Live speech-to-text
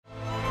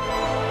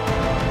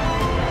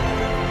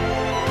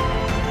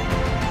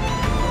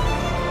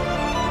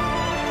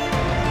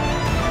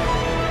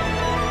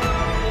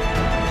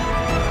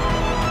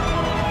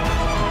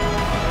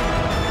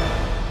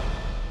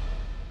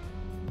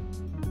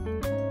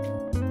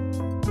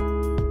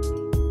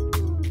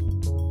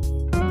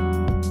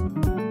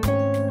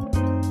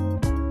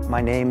My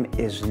name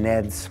is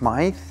Ned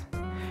Smyth,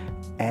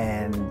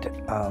 and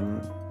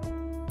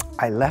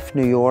I left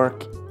New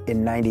York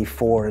in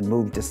 '94 and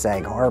moved to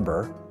Sag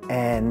Harbor,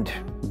 and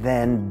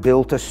then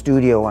built a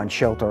studio on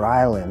Shelter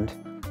Island.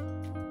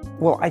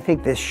 Well, I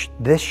think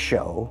this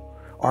show,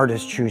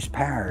 Artists Choose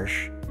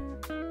Parrish,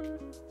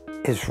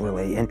 is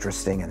really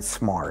interesting and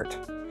smart.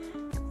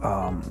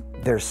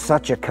 There's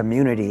such a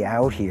community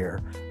out here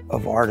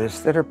of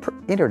artists that are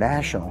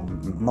international,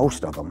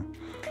 most of them.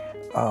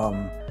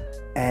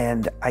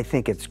 And I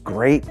think it's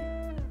great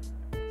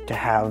to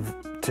have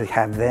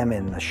them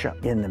in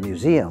the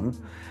museum.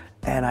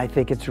 And I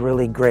think it's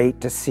really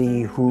great to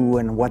see who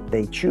and what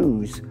they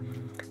choose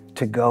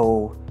to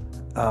go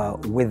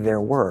with their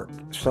work.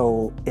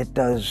 So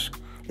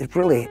it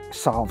really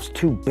solves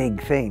two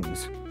big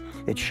things.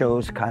 It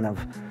shows kind of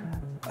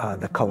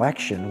the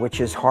collection, which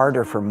is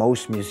harder for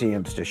most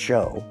museums to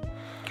show.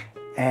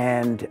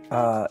 And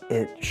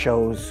it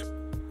shows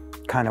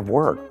kind of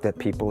work that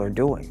people are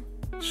doing.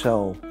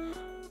 So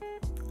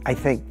I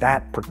think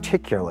that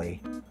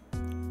particularly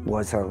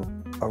was a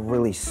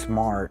really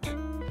smart,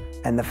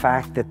 and the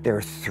fact that there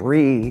are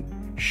 3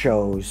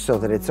 shows so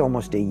that it's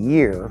almost a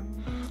year,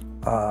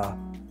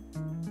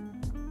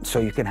 so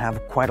you can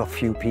have quite a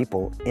few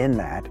people in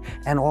that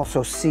and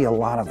also see a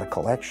lot of the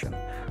collection.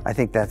 I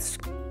think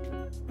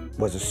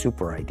was a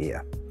super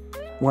idea.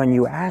 When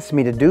you asked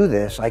me to do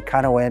this, I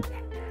kind of went,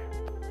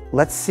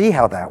 let's see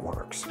how that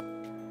works.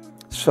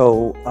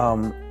 So,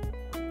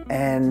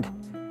 and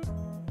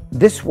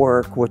this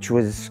work, which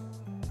was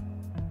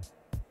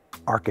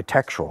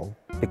architectural,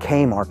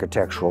 became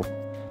architectural,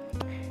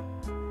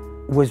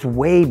 was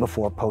way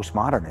before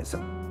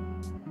postmodernism.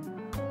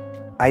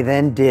 I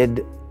then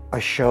did a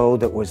show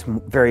that was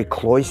very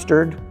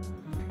cloistered,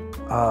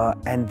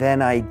 and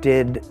then I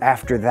did,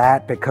 after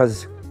that,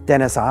 because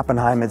Dennis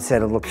Oppenheim had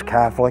said it looks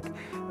Catholic,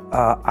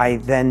 I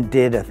then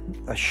did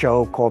a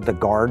show called The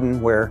Garden,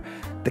 where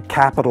the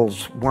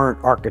capitals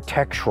weren't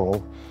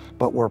architectural,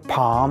 but were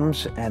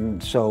palms.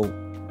 And so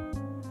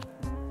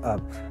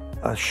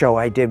a show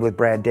I did with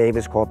Brad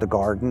Davis called The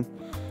Garden.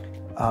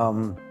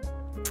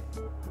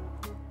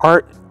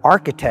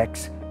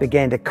 Architects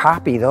began to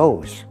copy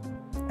those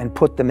and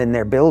put them in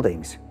their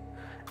buildings.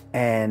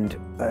 And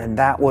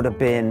that would have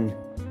been,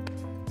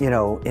 you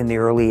know, in the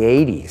early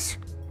 80s.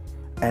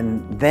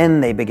 And then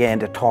they began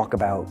to talk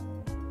about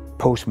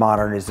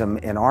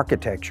postmodernism in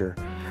architecture,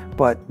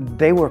 but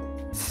they were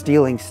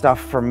stealing stuff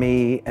from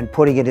me and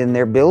putting it in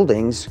their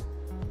buildings.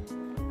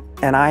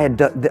 And I had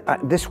done,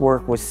 this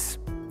work was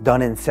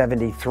done in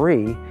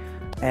 '73,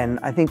 and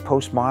I think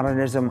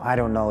postmodernism, I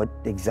don't know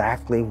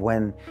exactly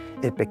when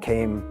it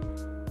became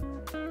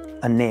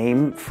a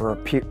name for,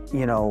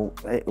 you know,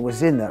 it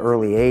was in the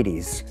early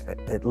 80s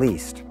at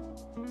least.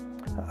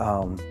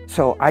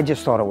 So I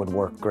just thought it would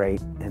work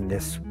great in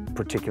this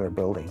particular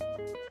building.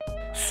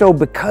 So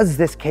because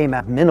this came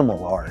out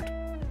minimal art,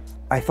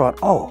 I thought,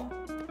 oh,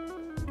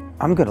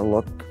 I'm gonna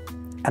look,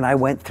 and I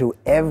went through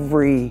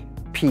every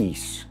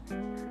piece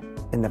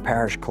in the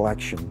Parrish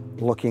collection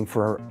looking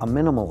for a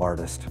minimal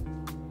artist.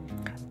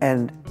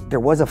 And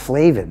there was a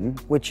Flavin,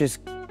 which is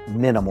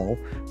minimal,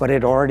 but it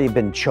had already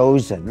been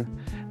chosen.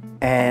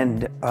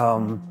 And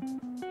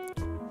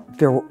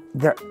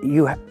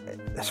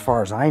as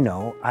far as I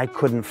know, I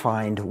couldn't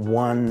find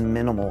one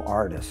minimal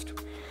artist.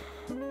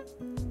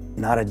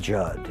 Not a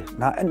Judd,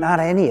 not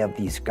any of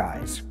these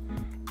guys.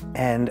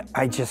 And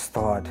I just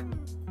thought,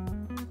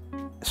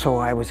 so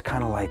I was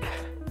kind of like,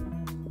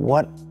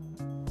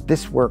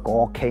 this work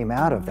all came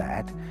out of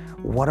that.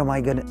 What am I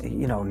gonna,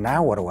 you know,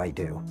 now what do I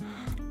do?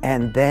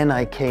 And then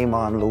I came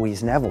on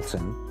Louise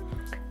Nevelson,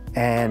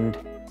 and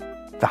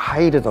the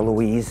height of the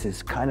Louise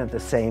is kind of the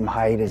same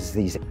height as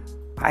these.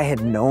 I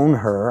had known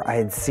her, I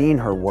had seen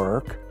her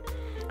work,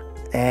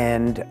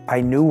 and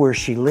I knew where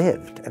she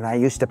lived, and I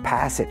used to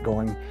pass it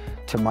going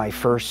to my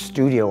first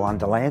studio on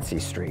Delancey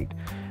Street.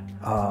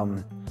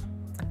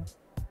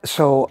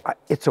 So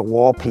it's a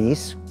wall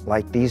piece,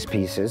 like these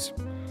pieces.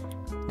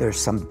 There's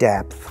some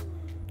depth,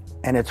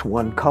 and it's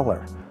one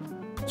color.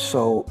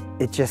 So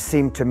it just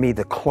seemed to me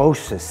the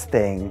closest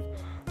thing.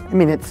 I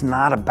mean, it's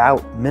not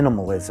about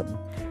minimalism,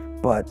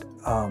 but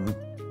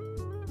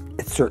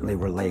it's certainly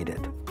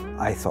related,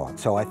 I thought.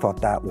 So I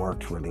thought that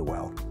worked really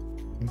well.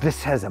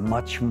 This has a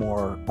much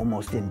more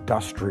almost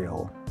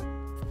industrial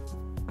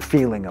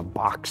feeling of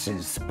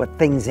boxes, but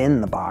things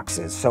in the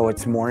boxes. So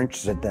it's more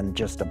interested than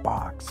just a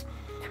box.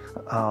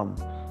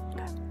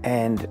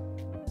 And,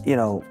 you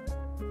know,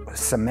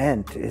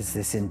 cement is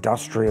this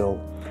industrial,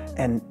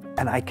 and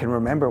I can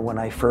remember when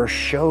I first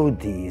showed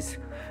these,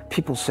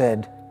 people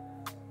said,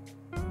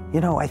 you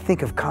know, I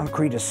think of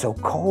concrete as so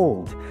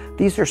cold.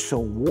 These are so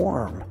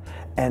warm.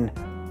 And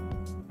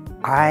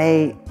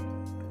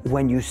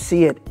when you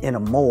see it in a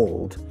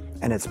mold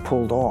and it's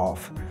pulled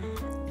off,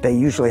 they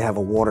usually have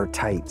a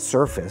watertight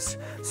surface.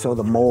 So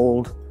the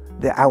mold,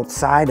 the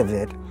outside of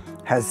it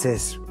has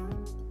this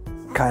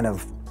kind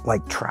of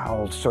like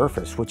troweled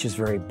surface, which is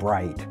very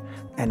bright,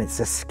 and it's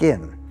a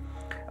skin.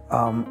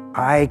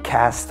 I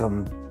cast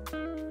them,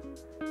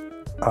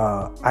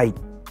 I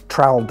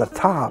troweled the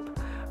top,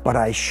 but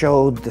I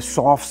showed the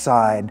soft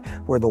side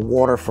where the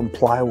water from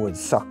plywood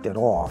sucked it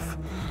off.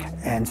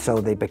 And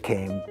so they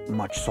became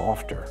much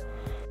softer.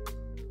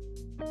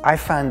 I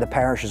find the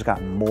parish has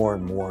gotten more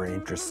and more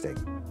interesting.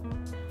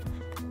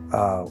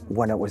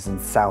 When it was in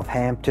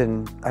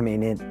Southampton, I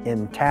mean,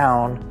 in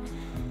town,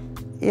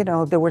 you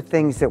know, there were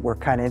things that were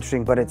kind of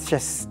interesting, but it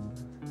just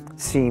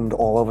seemed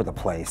all over the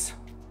place.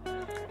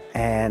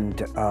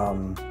 And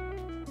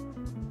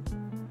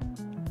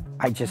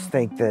I just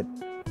think that,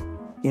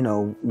 you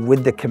know,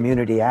 with the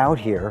community out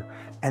here,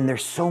 and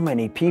there's so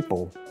many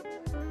people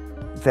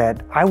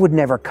that I would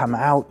never come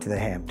out to the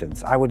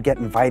Hamptons. I would get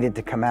invited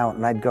to come out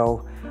and I'd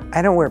go,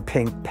 I don't wear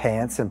pink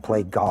pants and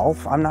play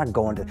golf. I'm not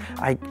going to,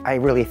 I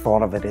really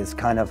thought of it as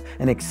kind of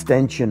an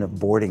extension of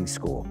boarding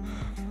school.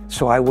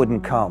 So I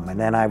wouldn't come. And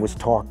then I was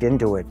talked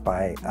into it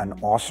by an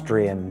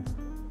Australian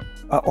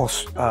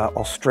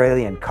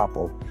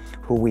couple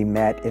who we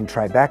met in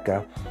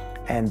Tribeca,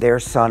 and their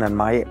son and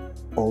my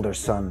older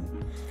son,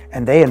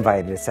 and they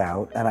invited us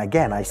out. And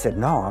again, I said,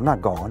 no, I'm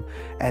not going.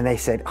 And they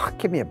said, oh,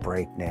 give me a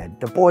break, Ned.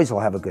 The boys will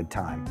have a good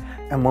time.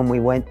 And when we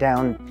went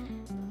down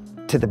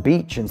to the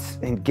beach in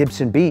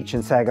Gibson Beach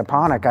in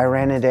Sagaponack, I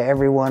ran into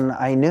everyone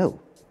I knew.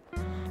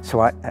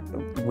 So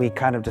we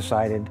kind of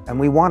decided, and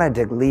we wanted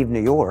to leave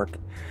New York,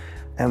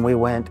 and we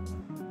went,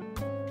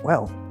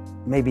 well,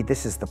 maybe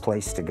this is the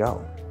place to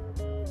go.